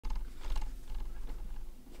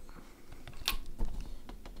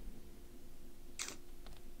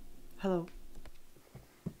Hello.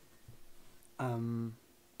 Um,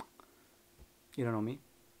 you don't know me.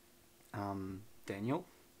 Daniel,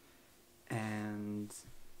 and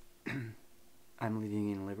I'm living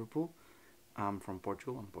in Liverpool. I'm from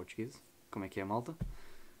Portugal. I'm Portuguese. Como é que é, malta?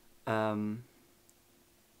 Um,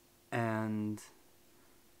 and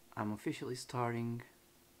I'm officially starting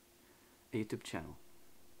a YouTube channel.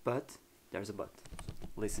 But there's a but.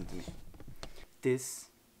 Listen to me. This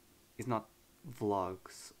is not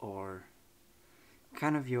vlogs or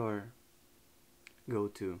kind of your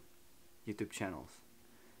go-to YouTube channels.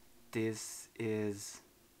 This is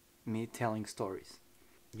me telling stories.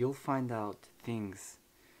 You'll find out things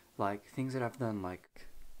that I've done, like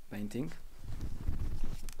painting.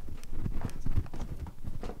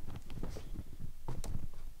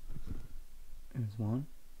 Here's one.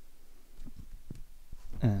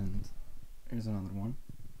 And here's another one.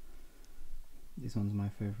 This one's my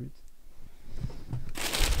favorite.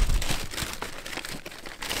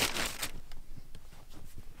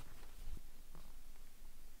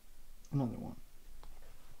 Another one.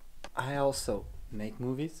 I also make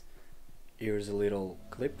movies. Here's a little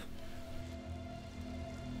clip.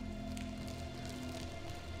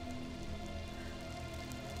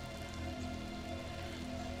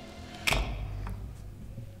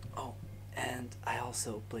 Oh, and I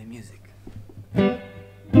also play music.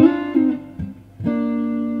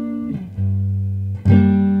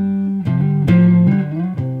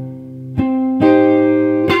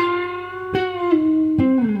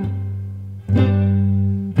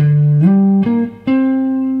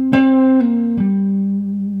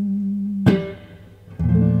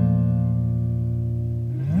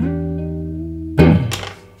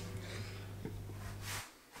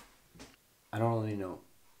 I don't really know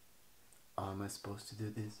how am I supposed to do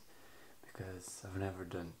this because I've never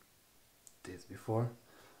done this before,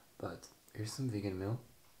 but here's some vegan meal.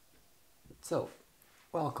 So,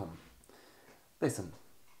 welcome. Listen,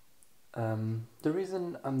 the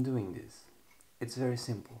reason I'm doing this, it's very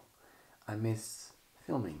simple. I miss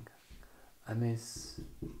filming. I miss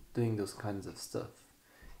doing those kinds of stuff,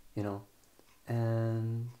 you know,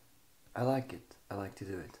 and I like it. I like to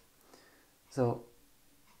do it. So,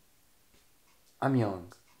 I'm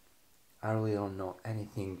young. I really don't know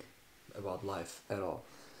anything about life at all.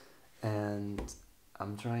 And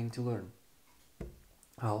I'm trying to learn.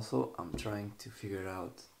 Also, I'm trying to figure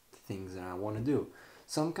out the things that I want to do.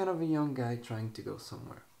 So I'm kind of a young guy trying to go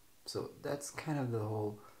somewhere. So that's kind of the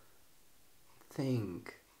whole thing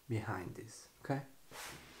behind this, okay?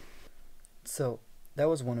 So that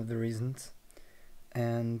was one of the reasons.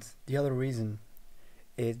 And the other reason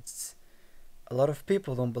is a lot of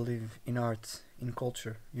people don't believe in art, in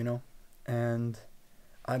culture, you know? And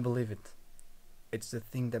I believe it. It's the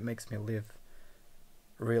thing that makes me live.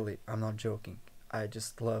 Really, I'm not joking. I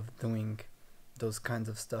just love doing those kinds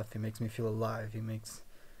of stuff. It makes me feel alive. It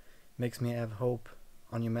makes me have hope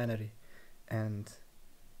on humanity and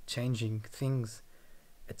changing things.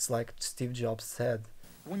 It's like Steve Jobs said.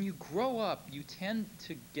 When you grow up, you tend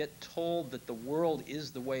to get told that the world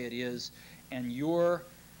is the way it is, and your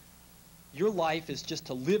life is just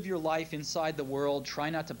to live your life inside the world, try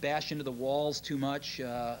not to bash into the walls too much,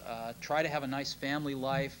 try to have a nice family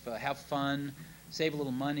life, have fun, save a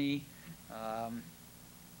little money.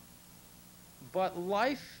 But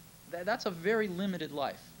life, that's a very limited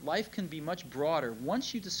life. Life can be much broader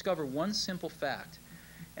once you discover one simple fact,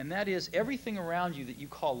 and that is everything around you that you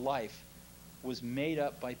call life was made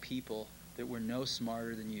up by people that were no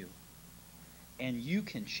smarter than you. And you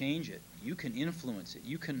can change it. You can influence it.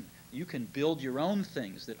 You can build your own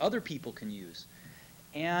things that other people can use.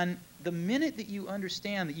 And the minute that you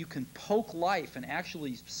understand that you can poke life and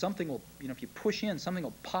actually something will, if you push in, something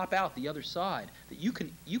will pop out the other side, that you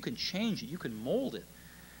can change it, you can mold it.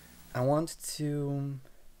 I want to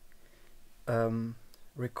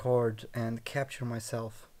record and capture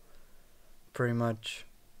myself, pretty much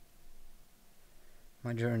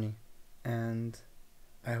my journey, and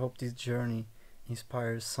I hope this journey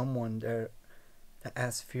inspires someone that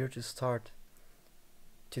has fear to start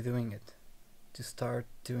to doing it, to start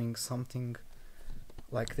doing something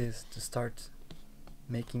like this, to start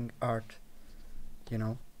making art,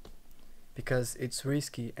 because it's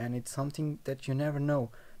risky and it's something that you never know,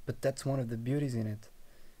 but that's one of the beauties in it.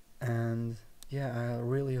 And yeah, I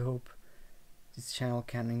really hope this channel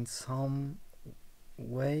can in some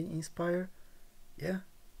way inspire. Yeah,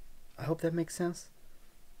 I hope that makes sense.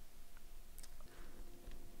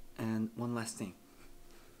 And one last thing.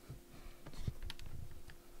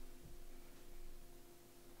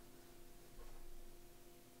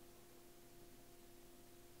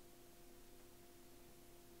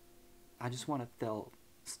 I just want to tell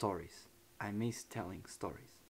stories. I miss telling stories.